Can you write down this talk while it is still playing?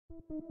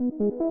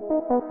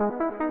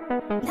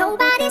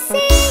Nobody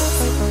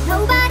sees,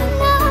 nobody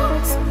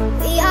knows.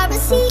 We are a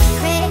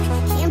secret,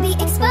 can't be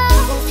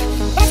exposed.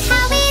 That's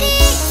how it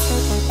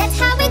is, that's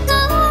how it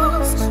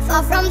goes.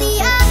 Far from the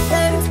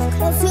others,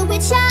 close to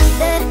each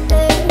other.